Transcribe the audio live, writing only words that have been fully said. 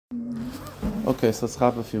Okay, so let's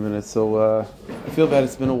hop a few minutes. So I feel bad.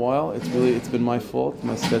 It's been a while. It's been my fault.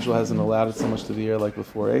 My schedule hasn't allowed it so much to be here like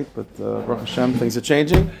before 8. But Baruch Hashem, things are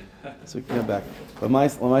changing, so we can get back. But my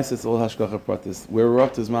sister all hashgacha pratis. Where we're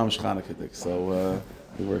up to is mamish Chanukah, so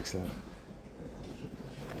it works out.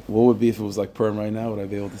 What would be if it was like Purim right now? Would I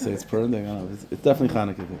be able to say it's Purim? I don't know. It's definitely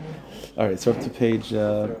Chanukah. All right, so up to page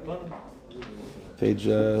Shin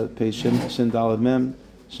Dalad Mem,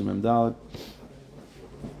 Shin Mem Dalad.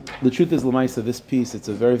 The truth is, Lamaisa, this piece, it's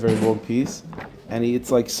a very, very long piece, and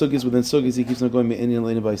it's like sugyas within sugyas. He keeps on going Indian,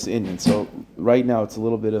 by Indian. So right now, it's a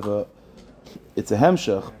little bit of it's a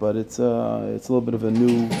hemshach, but it's a little bit of a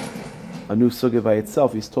new sugya by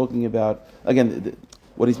itself. He's talking about, again,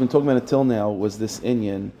 what he's been talking about until now was this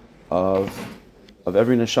Indian of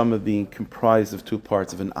every neshama being comprised of two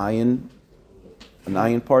parts, of an ayin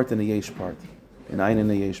part and a yesh part, an ayin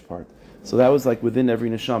and a yesh part. So that was like within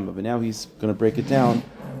every neshama, but now he's going to break it down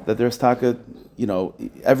that there's taka,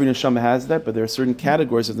 every neshama has that, but there are certain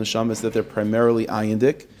categories of neshamas that they're primarily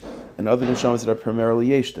ayindik, and other neshamas that are primarily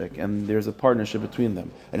yeshdik, and there's a partnership between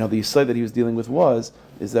them. And how the yisai that he was dealing with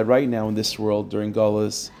is that right now in this world during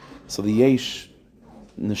Galus, so the yesh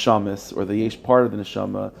neshamas, or the yesh part of the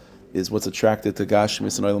neshama, is what's attracted to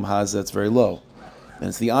Gashmis and Olam Hazeh, that's very low. And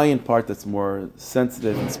it's the ayin part that's more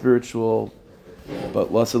sensitive and spiritual.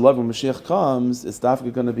 But Lasalav, when Mashiach comes, it's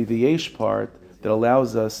definitely going to be the yesh part that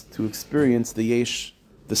allows us to experience the yesh,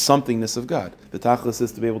 the somethingness of God. The tachlis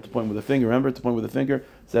is to be able to point with a finger. Remember, to point with a finger.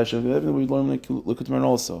 Everything we learn in Zakutinsky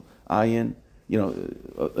also. Ayin,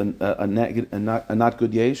 a not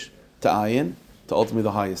good yesh to ayin to ultimately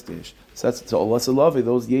the highest yesh. So that's to Lasalav.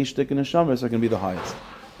 Those yesh dik and neshamas are going to be the highest.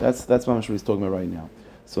 That's what he's talking about right now.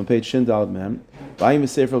 So on page Shin Dalad Mem, Ba'im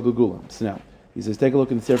is Sefer Gugulam. So now he says, take a look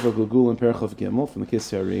in the Sefer Gugulam Perchav Gimel from the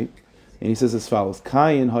Kisari, and he says as follows: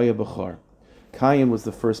 Kayin Haya Bachar. Kayin was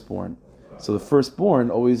the firstborn. So the firstborn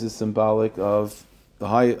always is symbolic of the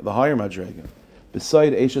higher madrega.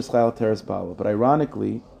 Beside Eishes Chayil Teres Bala. But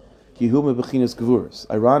ironically, Kihume Bechinas Gvuras.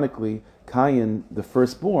 Ironically, Kayin, the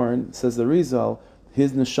firstborn, says the Rizal,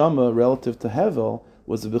 his neshama relative to Hevel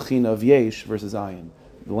was the Bechina of Yesh versus Ayin.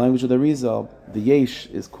 The language of the Rizal, the Yesh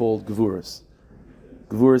is called Gvuras.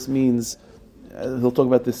 Gvuras means, he'll talk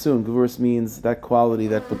about this soon, Gvuras means that quality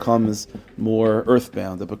that becomes more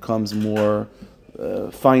earthbound, that becomes more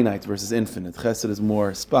finite versus infinite. Chesed is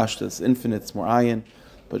more spashtas, infinite, it's more ayin,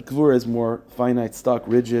 but Gvura is more finite, stuck,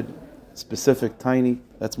 rigid, specific, tiny,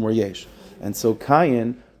 that's more yesh. And so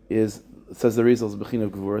Kayin says the Rizal is Bechin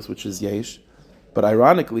of Gvuras, which is yesh, but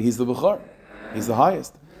ironically he's the Bechar, he's the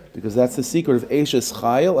highest, because that's the secret of Eishes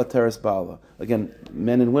Chayil Ateres Bala. Again,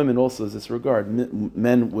 men and women also is this regard.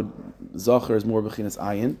 Men would, Zachar is more Bechinas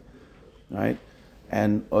Ayin, right?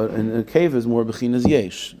 And a cave is more Bechinas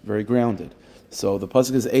Yesh, very grounded. So the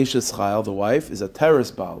pasuk is Eishes Chayil, the wife, is a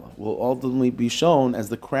Teres Bala, will ultimately be shown as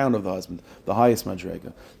the crown of the husband, the highest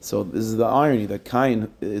madrega. So this is the irony that Kain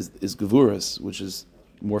is Gevuras, which is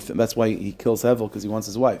more, that's why he kills Hevel, because he wants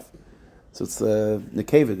his wife. So it's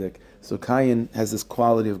Nekevidik. So Kayin has this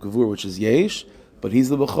quality of Gevur, which is Yesh, but he's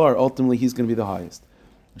the Bechar. Ultimately, he's going to be the highest.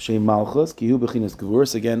 Shem Malchus, Kihu Bechinas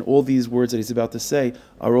Gevurus. Again, all these words that he's about to say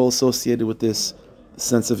are all associated with this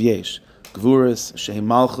sense of Yesh. Gevurus, Shem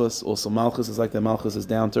Malchus. Also, Malchus is like that. Malchus is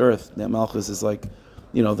down to earth. That Malchus is like,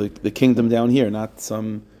 the kingdom down here, not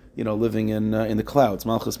some, living in the clouds.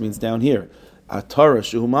 Malchus means down here. Atara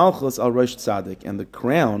Shehu Malchus Al Rosh Tzadik, and the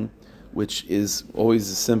crown, which is always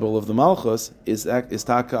a symbol of the Malchus, is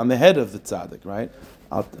taka on the head of the tzaddik, right?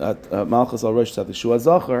 Malchus al Rosh Tzadik, Shua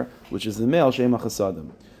Zachar, which is the male, Shem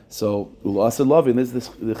HaChasadim. So, Ula Asalavi, this is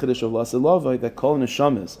the Chiddush of Ula Asalavi, that call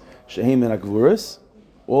Neshamas, Shehem and Agvuris,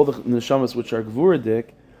 all the Neshamas which are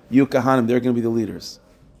Gvuradik, Yu Kahanim, they're going to be the leaders.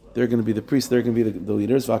 They're going to be the priests, they're going to be the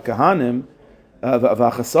leaders. V'Kahanim,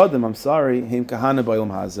 V'Chasadim, Heim Kahanim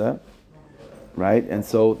B'Olam Hazeh. Right, and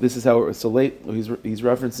so this is how. So late, he's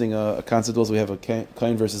referencing a concept. Also, we have a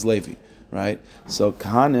Kain versus Levi. Right, so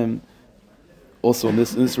Kahanim, also in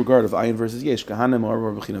this regard of Ayin versus Yesh, Kahanim are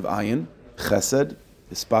more bechin of Ayin, Chesed,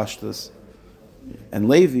 Ispashtus, and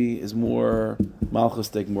Levi is more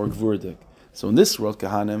Malchusdik, more Gvurdik. So in this world,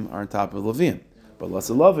 Kahanim are on top of Leviim, but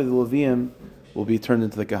Lasalavi, the Leviim will be turned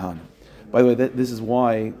into the Kahanim. By the way, this is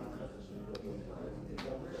why.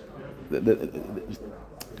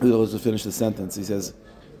 Let's just finish the sentence. He says,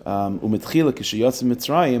 "Umitchila kishayatzim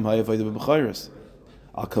Mitzrayim hayavayda b'bechayros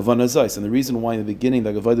al kavan azais." And the reason why in the beginning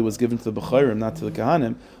the Gavayda was given to the Bechayrim, not to the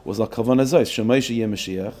Kahanim, was al kavan azais. Shemay sheyeh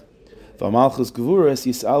Mashiach, v'amalchus gevuras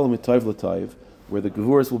yisalu mitayv l'tayv, where the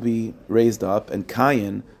gevuras will be raised up, and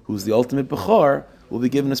Kayin, who's the ultimate Bechar, will be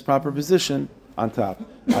given his proper position on top.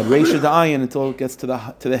 Ad reisha the Ayin until it gets to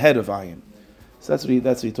the head of Ayin. So that's what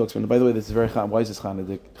he talks about. And by the way, this is very why is this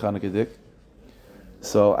Chanukah dik?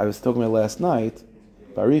 So I was talking about last night,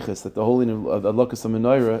 Barichas, that the whole of the Lokas of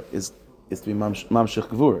Menorah is to be Mamshech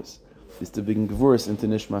Gevuras, is to bring Gevuras into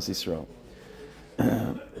Nishmas Yisrael.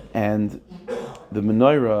 And the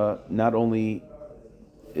Menorah not only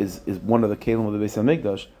is one of the Kelim of the Beis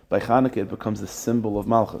HaMikdash, by Chanukah it becomes the symbol of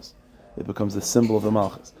Malchus. It becomes the symbol of the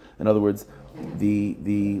Malchus. In other words,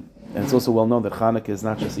 and it's also well known that Chanukah is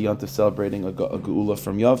not just a yontif celebrating a geula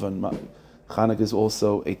from Yavan. Chanukah is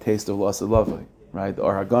also a taste of La'aseh Lavai, right? The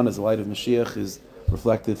Or Haganah, the light of Mashiach, is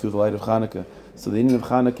reflected through the light of Chanukah. So the meaning of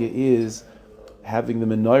Chanukah is having the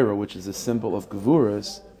menorah, which is a symbol of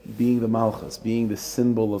Gevuras, being the Malchus, being the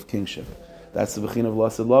symbol of kingship. That's the Bechina of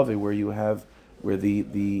La'aseh Lavai, where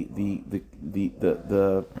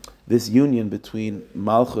this union between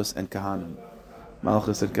Malchus and Kahanim,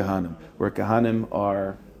 where Kahanim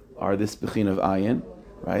are this Bechina of Ayin,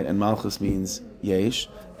 right? And Malchus means Yesh,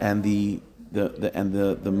 and the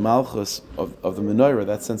Malchus of the menorah,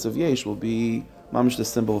 that sense of Yesh, will be mamish the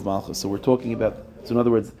symbol of Malchus. So we're talking about. So in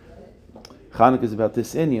other words, Chanukah is about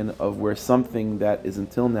this inyan of where something that is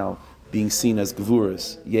until now being seen as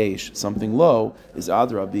Gevuras, Yesh, something low, is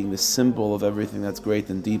Adra, being the symbol of everything that's great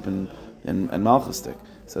and deep and Malchustic.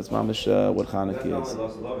 So that's mamish what Chanukah is.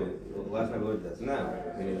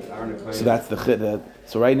 So that's the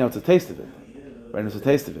so right now it's a taste of it. Right now it's a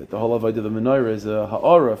taste of it. The whole avodah of the menorah is a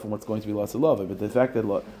ha'ara from what's going to be lots of love. But the fact that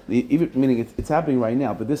even meaning it's happening right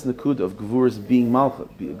now. But this nakud of Gevuras being Malchus,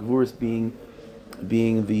 Gevuras being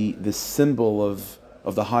the symbol of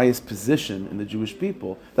the highest position in the Jewish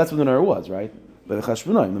people. That's what the menorah was, right? But the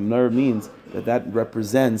menorah means that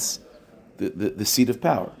represents the seat of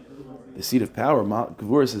power. The seat of power.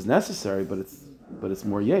 Gevuras is necessary, but it's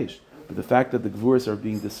more yesh. But the fact that the Gevuras are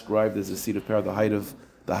being described as the seat of power, the height of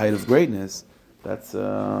greatness, that's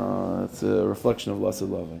a reflection of La'aseh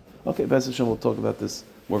Lavai. Okay, B'ez Hashem, we'll talk about this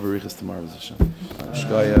more berichas tomorrow, B'ez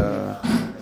Hashem.